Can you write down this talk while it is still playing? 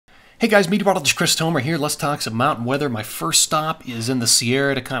Hey guys, Meteorologist Chris Tomer here. Let's talk some mountain weather. My first stop is in the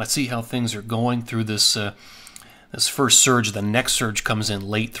Sierra to kind of see how things are going through this this first surge. The next surge comes in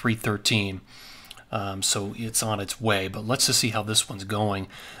late 313, so it's on its way. But let's just see how this one's going.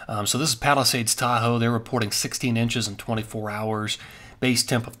 So this is Palisades, Tahoe. They're reporting 16 inches in 24 hours, base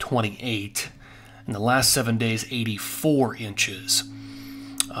temp of 28. In the last 7 days, 84 inches,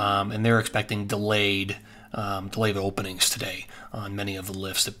 and they're expecting delayed openings today on many of the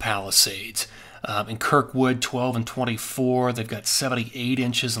lifts at Palisades. In Kirkwood, 12 and 24, they've got 78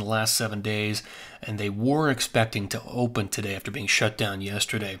 inches in the last 7 days, and they were expecting to open today after being shut down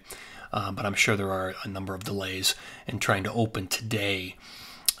yesterday. But I'm sure there are a number of delays in trying to open today.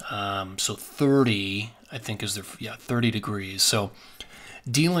 So 30, I think, is 30 degrees. So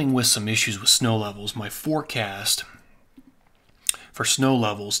dealing with some issues with snow levels, my forecast for snow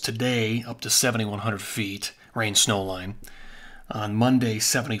levels today up to 7,100 feet, rain snow line. On Monday,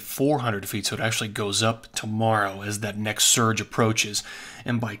 7,400 feet, so it actually goes up tomorrow as that next surge approaches.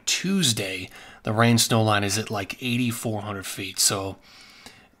 And by Tuesday, the rain snow line is at like 8,400 feet, so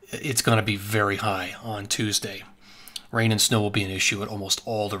it's going to be very high on Tuesday. Rain and snow will be an issue at almost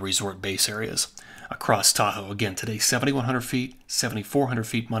all the resort base areas across Tahoe. Again, today, 7,100 feet, 7,400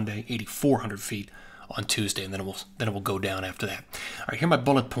 feet Monday, 8,400 feet on Tuesday, and then it will go down after that. All right, here are my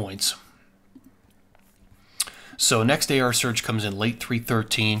bullet points. So next AR surge comes in late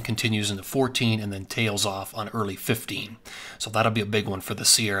 313, continues into 14, and then tails off on early 15. So that'll be a big one for the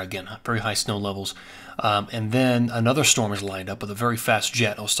Sierra. Again, very high snow levels. And then another storm is lined up with a very fast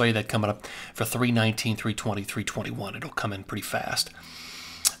jet. I'll show you that coming up for 319, 320, 321. It'll come in pretty fast.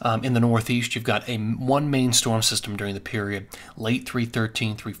 In the northeast, you've got one main storm system during the period, late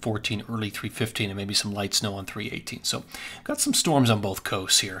 313, 314, early 315, and maybe some light snow on 318. So got some storms on both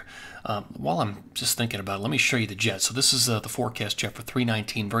coasts here. While I'm just thinking about it, let me show you the jet. So this is the forecast jet for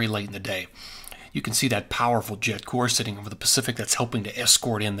 319, very late in the day. You can see that powerful jet course sitting over the Pacific that's helping to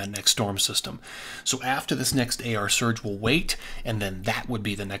escort in that next storm system. So after this next AR surge, we'll wait, and then that would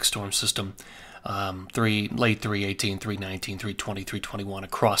be the next storm system. Late 318, 319, 320, 321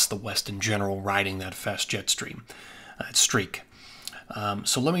 across the west in general, riding that fast jet stream streak.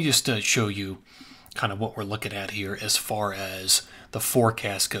 So let me just show you kind of what we're looking at here as far as the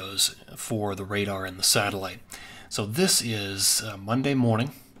forecast goes for the radar and the satellite. So this is Monday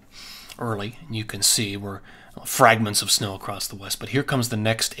morning, early, and you can see we're fragments of snow across the west. But here comes the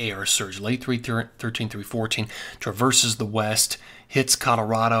next AR surge, late 313, 314, traverses the west, hits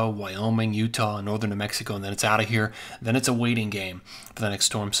Colorado, Wyoming, Utah, and northern New Mexico, and then it's out of here. Then it's a waiting game for the next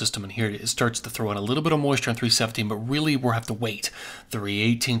storm system, and here it starts to throw in a little bit of moisture on 317, but really we'll have to wait.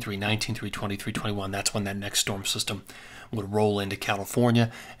 318, 319, 320, 321, that's when that next storm system would roll into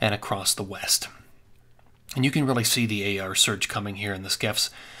California and across the west. And you can really see the AR surge coming here in the SCEF's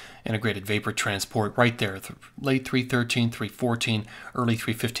integrated vapor transport right there, late 313, 314, early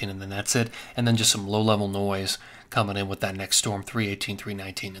 315, and then that's it. And then just some low-level noise coming in with that next storm, 318,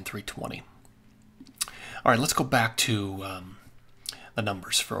 319, and 320. All right, let's go back to the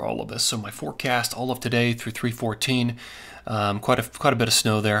numbers for all of this. So my forecast all of today through 314, quite a bit of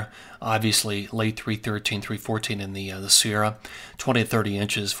snow there. Obviously, late 313, 314 in the Sierra, 20 to 30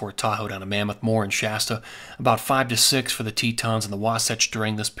 inches for Tahoe down to Mammoth, more in Shasta, about 5 to 6 for the Tetons and the Wasatch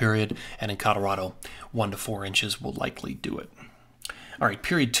during this period, and in Colorado, 1 to 4 inches will likely do it. All right,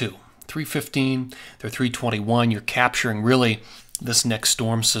 period 2, 315 through 321, you're capturing really this next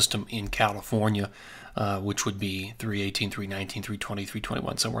storm system in California, which would be 318, 319, 320,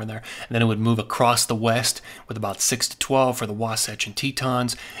 321, somewhere in there. And then it would move across the west with about 6 to 12 for the Wasatch and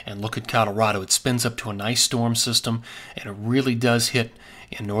Tetons. And look at Colorado. It spins up to a nice storm system, and it really does hit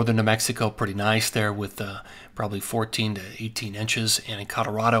in northern New Mexico pretty nice there with probably 14 to 18 inches. And in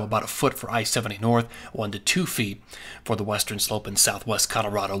Colorado, about a foot for I-70 North, 1 to 2 feet for the western slope in southwest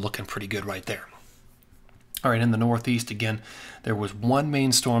Colorado, looking pretty good right there. All right, in the northeast, again, there was one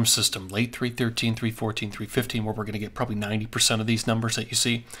main storm system, late 313, 314, 315, where we're going to get probably 90% of these numbers that you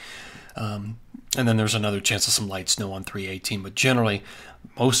see. And then there's another chance of some light snow on 318. But generally,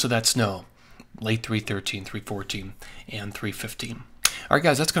 most of that snow, late 313, 314, and 315. All right,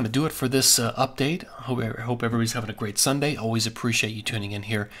 guys, that's going to do it for this update. I hope everybody's having a great Sunday. Always appreciate you tuning in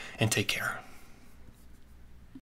here, and take care.